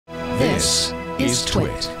This is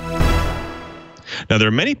Twit. Now, there are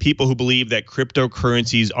many people who believe that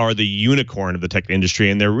cryptocurrencies are the unicorn of the tech industry,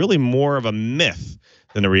 and they're really more of a myth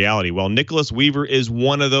than a reality. Well, Nicholas Weaver is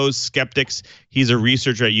one of those skeptics. He's a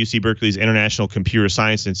researcher at UC Berkeley's International Computer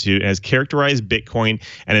Science Institute and has characterized Bitcoin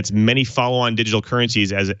and its many follow-on digital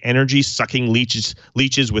currencies as energy-sucking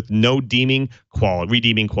leeches with no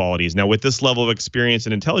redeeming qualities. Now, with this level of experience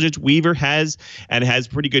and intelligence, Weaver has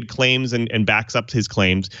pretty good claims and backs up his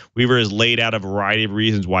claims. Weaver has laid out a variety of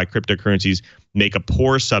reasons why cryptocurrencies make a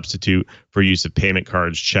poor substitute for use of payment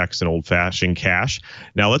cards, checks, and old-fashioned cash.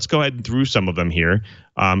 Now, let's go ahead and through some of them here.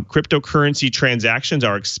 Cryptocurrency transactions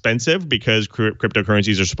are expensive because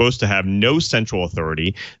cryptocurrencies are supposed to have no central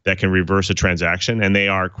authority that can reverse a transaction, and they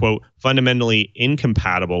are, quote, fundamentally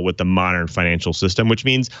incompatible with the modern financial system, which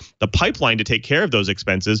means the pipeline to take care of those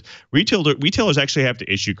expenses, retailers actually have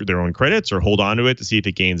to issue their own credits or hold on to it to see if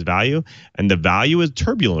it gains value, and the value is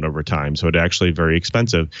turbulent over time, so it's actually very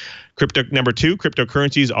expensive. Number two,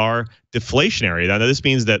 cryptocurrencies are deflationary. Now, this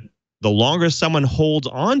means that the longer someone holds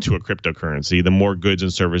on to a cryptocurrency, the more goods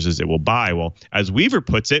and services it will buy. Well, as Weaver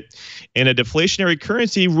puts it, in a deflationary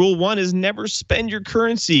currency, rule one is never spend your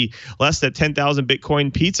currency, lest that 10,000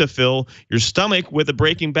 Bitcoin pizza fill your stomach with a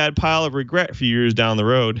Breaking Bad pile of regret a few years down the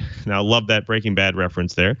road. Now, I love that Breaking Bad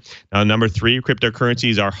reference there. Now, number three,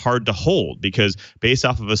 cryptocurrencies are hard to hold because based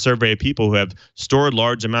off of a survey of people who have stored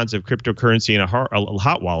large amounts of cryptocurrency in a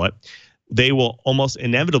hot wallet, they will almost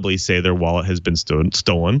inevitably say their wallet has been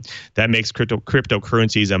stolen. That makes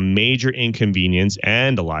cryptocurrencies a major inconvenience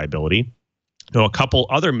and a liability. Now, a couple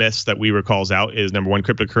other myths that Weaver calls out is, number one,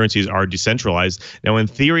 cryptocurrencies are decentralized. Now, in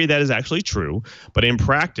theory, that is actually true, but in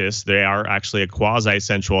practice, they are actually a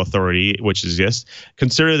quasi-central authority, which exists.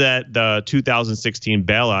 Consider that the 2016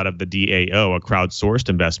 bailout of the DAO, a crowdsourced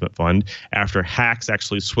investment fund, after hacks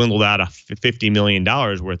actually swindled out $50 million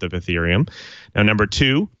worth of Ethereum. Now, number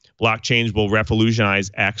two, blockchains will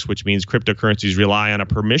revolutionize X, which means cryptocurrencies rely on a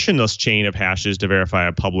permissionless chain of hashes to verify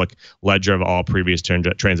a public ledger of all previous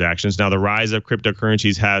transactions. Now, the rise of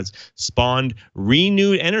cryptocurrencies has spawned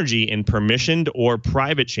renewed energy in permissioned or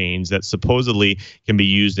private chains that supposedly can be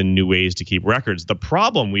used in new ways to keep records. The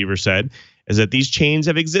problem, Weaver said, is that these chains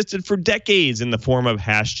have existed for decades in the form of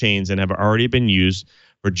hash chains and have already been used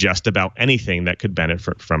for just about anything that could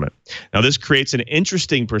benefit from it. Now, this creates an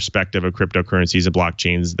interesting perspective of cryptocurrencies and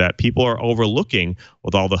blockchains that people are overlooking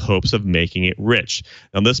with all the hopes of making it rich.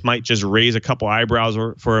 Now, this might just raise a couple eyebrows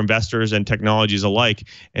for investors and technologies alike,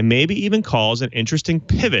 and maybe even cause an interesting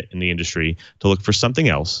pivot in the industry to look for something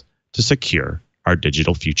else to secure our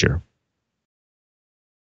digital future.